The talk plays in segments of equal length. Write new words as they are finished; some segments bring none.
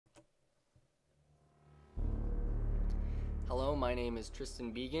Hello, my name is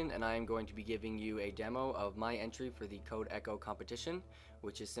Tristan Began, and I am going to be giving you a demo of my entry for the Code Echo competition,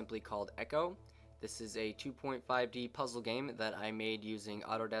 which is simply called Echo. This is a 2.5D puzzle game that I made using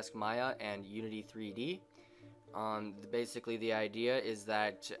Autodesk Maya and Unity 3D. Basically, the idea is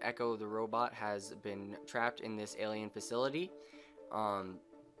that Echo the robot has been trapped in this alien facility, and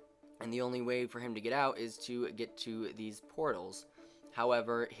the only way for him to get out is to get to these portals.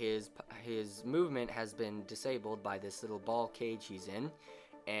 However, his movement has been disabled by this little ball cage he's in,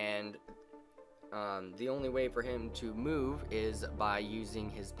 and the only way for him to move is by using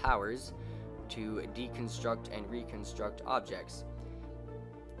his powers to deconstruct and reconstruct objects.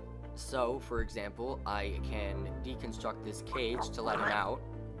 So, for example, I can deconstruct this cage to let him out,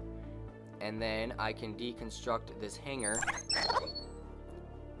 and then I can deconstruct this hanger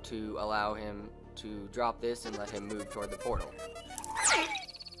to allow him to drop this and let him move toward the portal.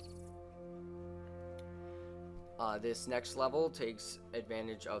 This next level takes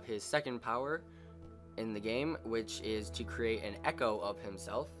advantage of his second power in the game, which is to create an echo of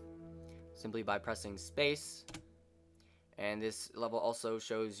himself simply by pressing space. And this level also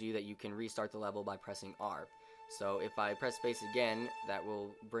shows you that you can restart the level by pressing R. So if I press space again, that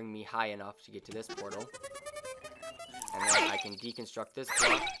will bring me high enough to get to this portal. And then I can deconstruct this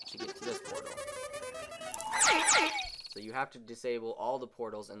block to get to this portal. So you have to disable all the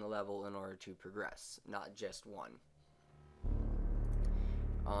portals in the level in order to progress, not just one.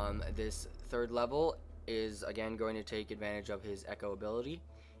 This third level is again going to take advantage of his echo ability,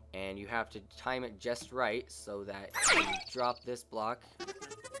 and you have to time it just right so that you drop this block,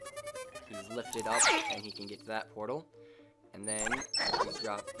 he's lifted up and he can get to that portal, and then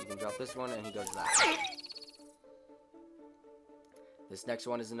you can drop this one and he goes to that. This next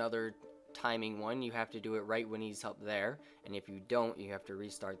one is another timing one. You have to do it right when he's up there, and if you don't, you have to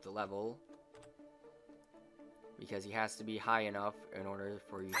restart the level because he has to be high enough in order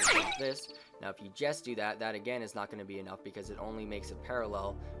for you to drop this. Now if you just do that, that again is not going to be enough because it only makes it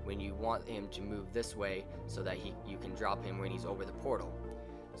parallel when you want him to move this way so that you can drop him when he's over the portal.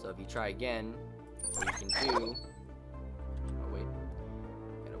 So if you try again, what you can do,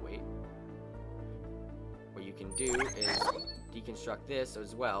 what you can do is deconstruct this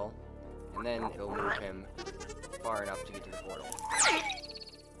as well, and then it'll move him far enough to get to the portal.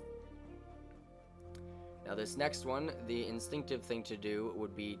 Now this next one, the instinctive thing to do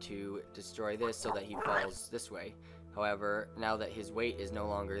would be to destroy this so that he falls this way. However, now that his weight is no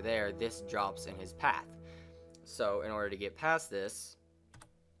longer there, this drops in his path. So in order to get past this,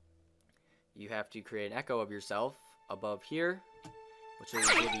 you have to create an echo of yourself above here, which will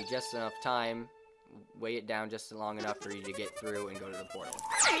give you just enough time, weigh it down just long enough for you to get through and go to the portal.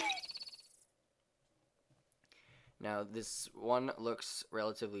 Now this one looks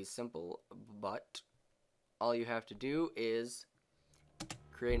relatively simple, but all you have to do is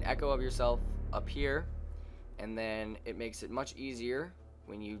create an echo of yourself up here, and then it makes it much easier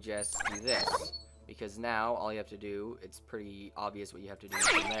when you just do this, because now all you have to do, it's pretty obvious what you have to do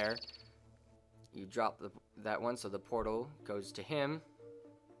from there. You drop that one so the portal goes to him,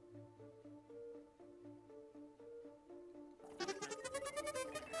 and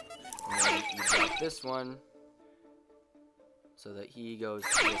then you drop this one so that he goes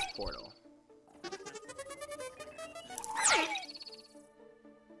to this portal.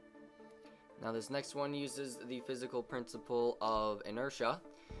 Now this next one uses the physical principle of inertia,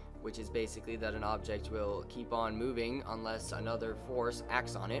 which is basically that an object will keep on moving unless another force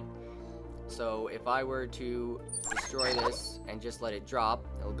acts on it. So if I were to destroy this and just let it drop,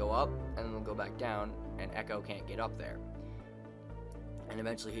 it'll go up and then it'll go back down, and Echo can't get up there. And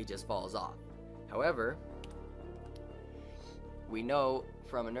eventually he just falls off. However, we know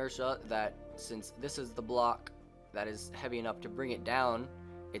from inertia that since this is the block that is heavy enough to bring it down,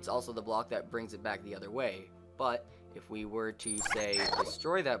 it's also the block that brings it back the other way. But if we were to, say,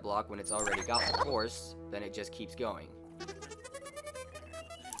 destroy that block when it's already got the force, then it just keeps going.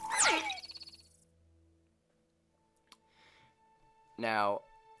 Now,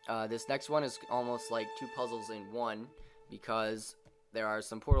 this next one is almost like two puzzles in one, because there are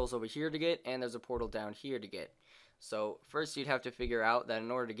some portals over here to get, and there's a portal down here to get. So first you'd have to figure out that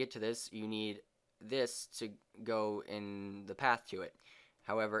in order to get to this, you need this to go in the path to it.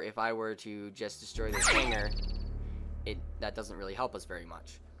 However, if I were to just destroy this hanger, that doesn't really help us very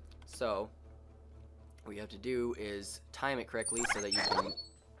much. So what you have to do is time it correctly so that you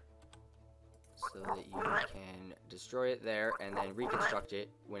can destroy it there and then reconstruct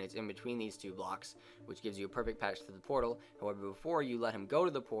it when it's in between these two blocks, which gives you a perfect patch to the portal. However, before you let him go to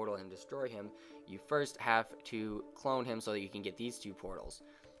the portal and destroy him, you first have to clone him so that you can get these two portals.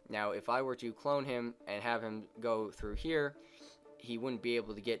 Now, if I were to clone him and have him go through here, he wouldn't be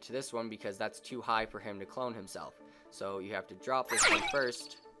able to get to this one because that's too high for him to clone himself. So you have to drop this one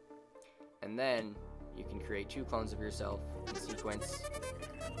first, and then you can create 2 clones of yourself in sequence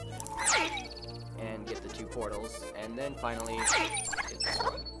and get the 2 portals, and then finally get this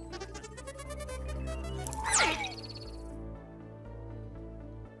one.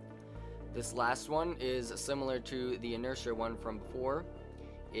 This last one is similar to the inertia one from before.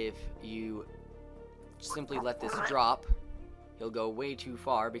 If you simply let this drop, he'll go way too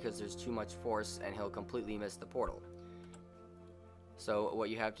far because there's too much force and he'll completely miss the portal. So what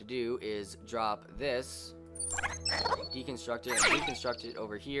you have to do is drop this, deconstruct it, and reconstruct it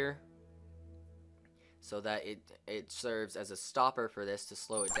over here so that it serves as a stopper for this to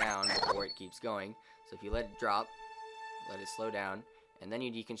slow it down before it keeps going. So if you let it drop, let it slow down, and then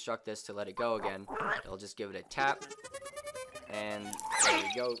you deconstruct this to let it go again, it'll just give it a tap, and there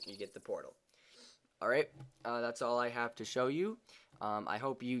you go, you get the portal. Alright, that's all I have to show you. I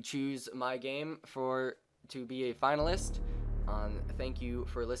hope you choose my game to be a finalist. Thank you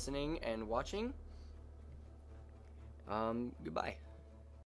for listening and watching. Goodbye.